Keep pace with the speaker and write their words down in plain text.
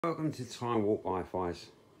Welcome to Time Warp Hi-Fis.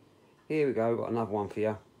 Here we go, got another one for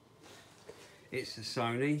you. It's the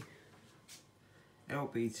Sony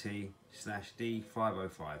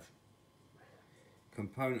LBT-D505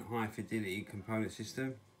 component high fidelity component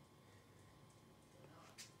system.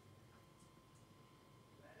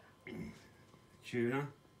 Tuner.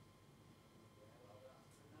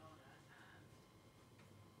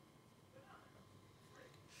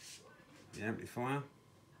 The amplifier.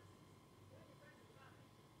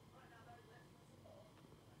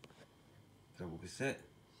 Double cassette,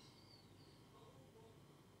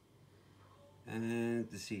 and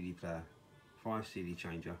the CD player, 5 CD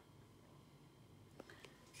changer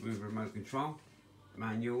with remote control,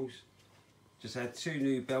 manuals. Just had 2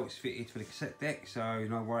 new belts fitted for the cassette deck, so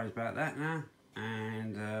no worries about that now,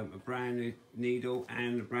 and a brand new needle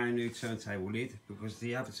and a brand new turntable lid, because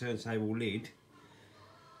the other turntable lid,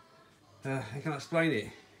 I can't explain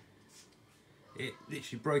it, it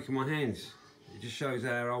literally broke in my hands. It just shows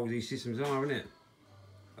how old these systems are, isn't it?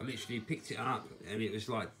 I literally picked it up and it was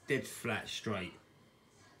like dead flat straight,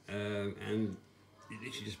 and it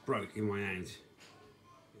literally just broke in my hand.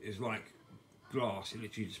 It was like glass, it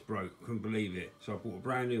literally just broke, couldn't believe it. So I bought a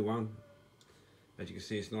brand new one. As you can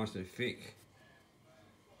see, it's nice and thick.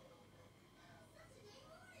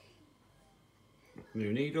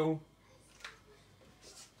 New needle.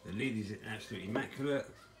 The lid is absolutely immaculate.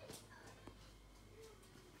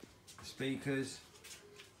 The speakers.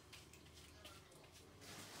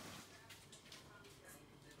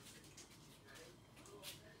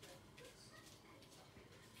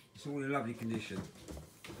 It's all in lovely condition.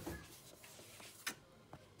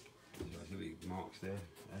 There's a big marks there,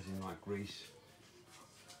 as in like grease.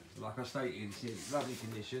 Like I stated, it's in lovely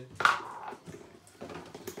condition.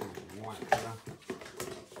 White colour.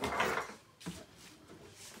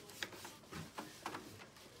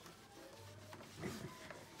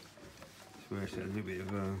 Where it's a little bit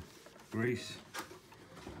of grease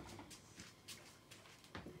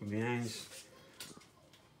on the hands.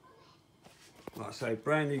 Like I say,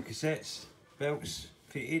 brand new cassettes, belts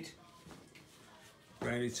fitted,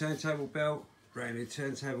 brand new turntable belt, brand new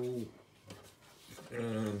turntable,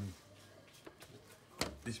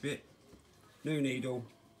 this bit, new needle,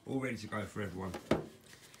 all ready to go for everyone.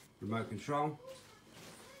 Remote control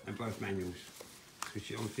and both manuals.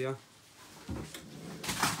 Switch it on for you.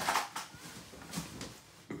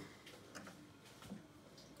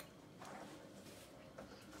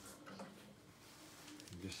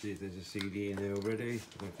 Just see if there's a CD in there already. I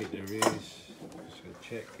don't think there is. Just going to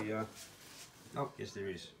check here. Oh, yes there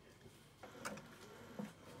is.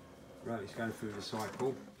 Right, it's going through the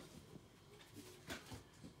cycle.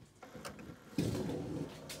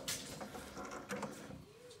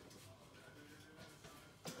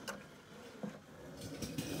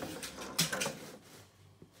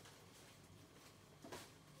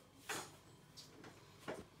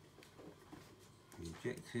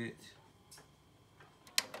 Eject it.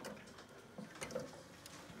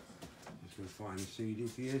 Just going to find the CD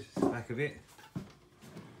for you, the back of it.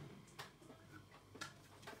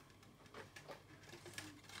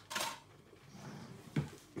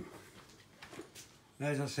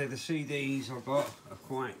 As I said, the CDs I've got are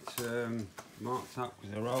quite marked up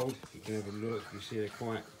because they're old. You can have a look, you see they're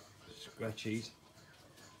quite scratchy.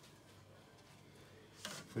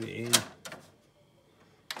 Put it in,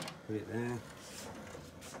 put it there.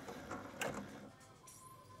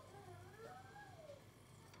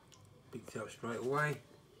 Picked it up straight away.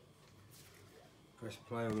 Press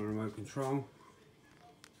play on the remote control.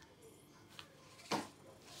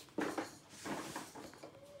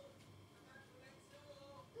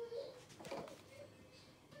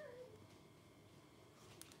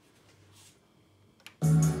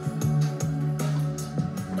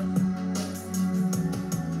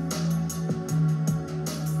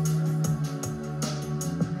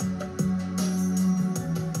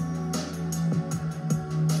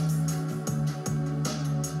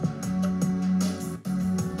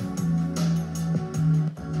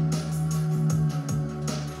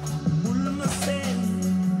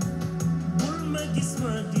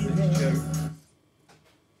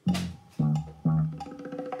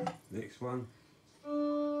 Next one.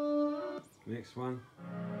 Next one.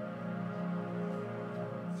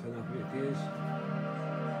 Turn up a bit, gears.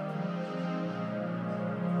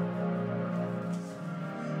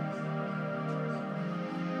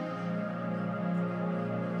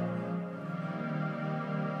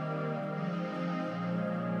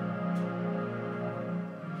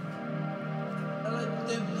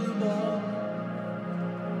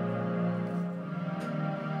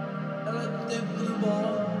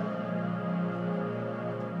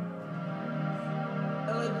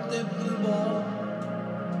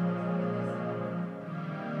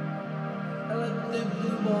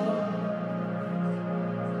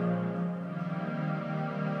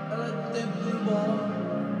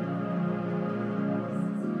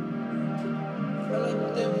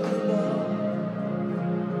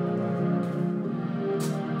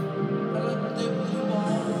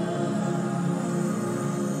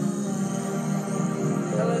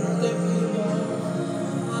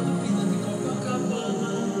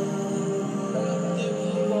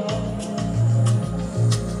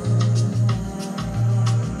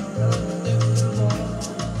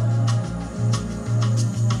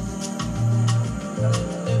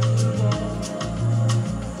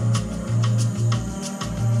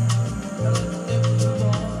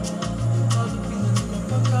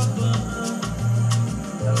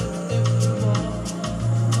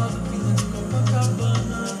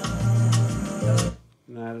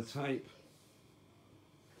 Now the tape.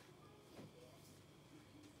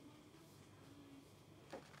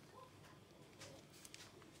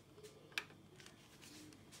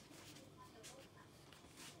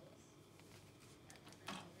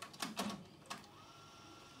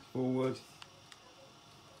 Forward.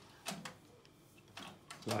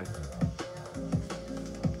 Play.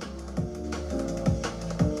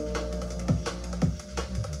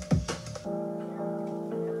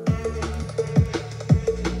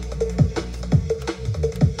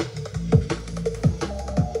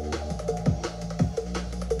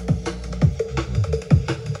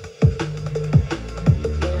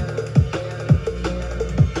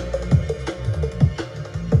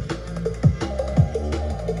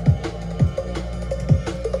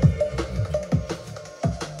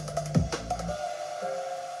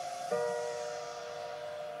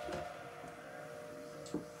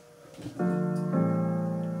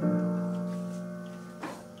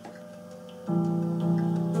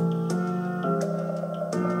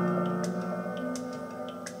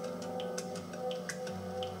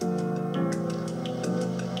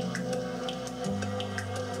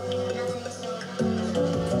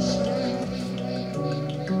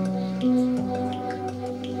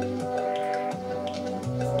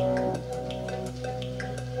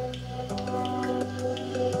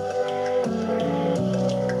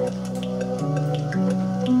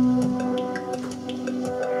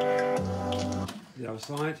 The other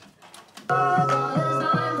side.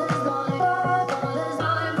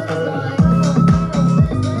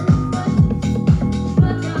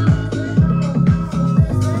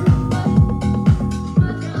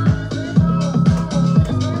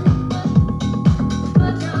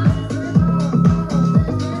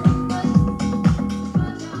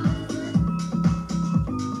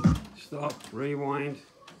 Stop, rewind.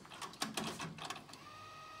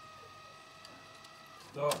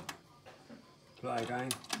 Stop. Play again.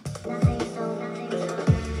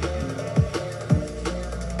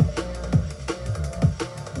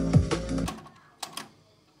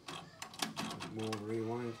 More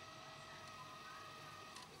rewind.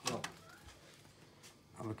 Stop.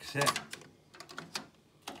 Have a cassette.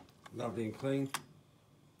 Lovely and clean.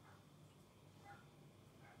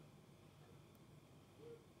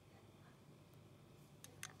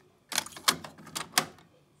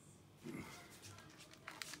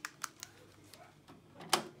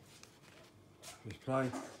 Let's play.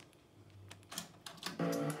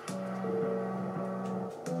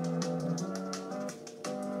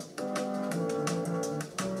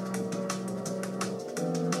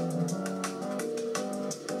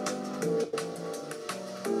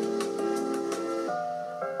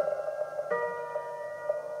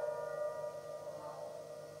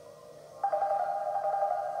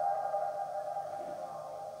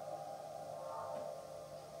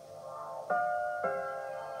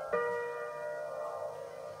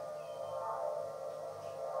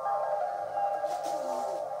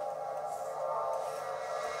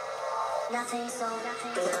 Nothing so,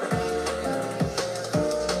 nothing so.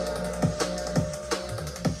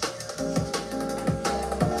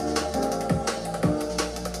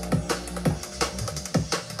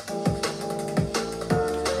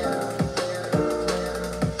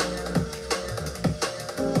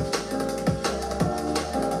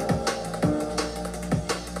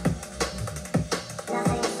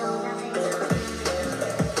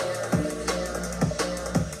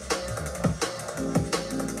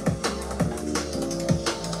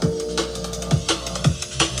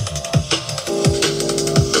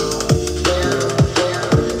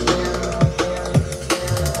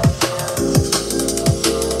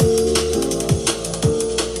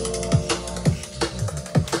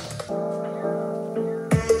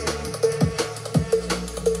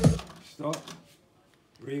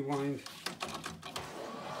 rewind,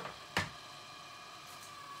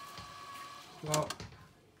 stop,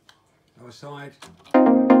 other side.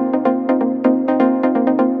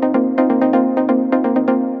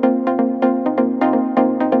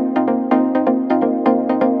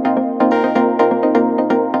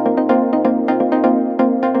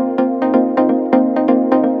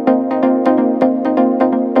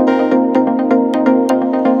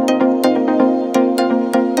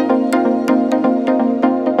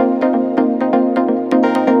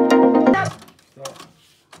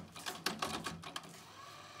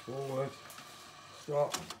 Forward,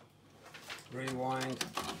 stop, rewind,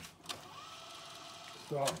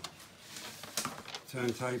 stop,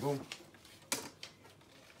 turntable,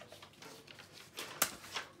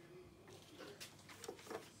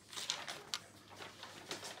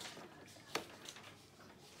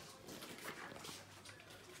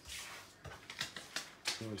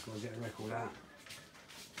 I'm just going to get a record out.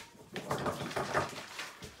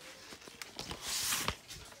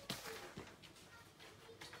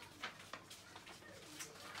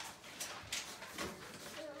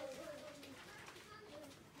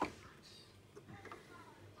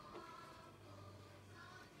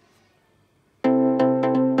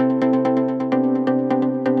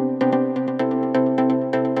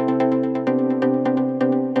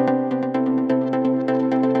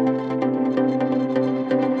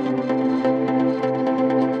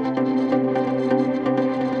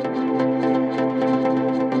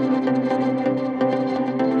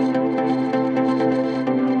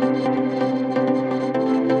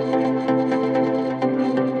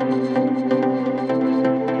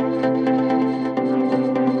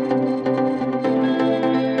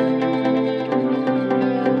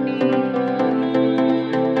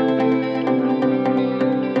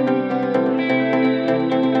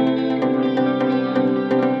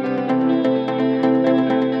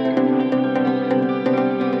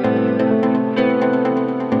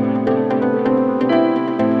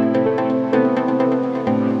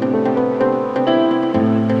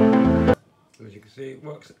 See, it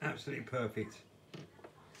works absolutely perfect.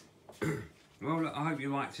 Well, look, I hope you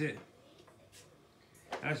liked it.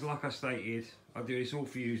 As like I stated, I do this all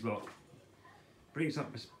for you lot. Brings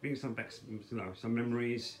back some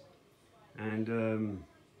memories, and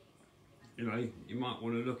you know, you might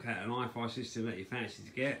want to look at an Hifi system that you fancy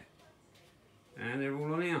to get, and they're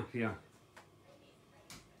all on here for you.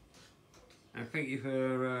 And thank you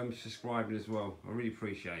for subscribing as well. I really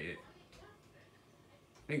appreciate it.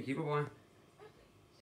 Thank you. Bye bye.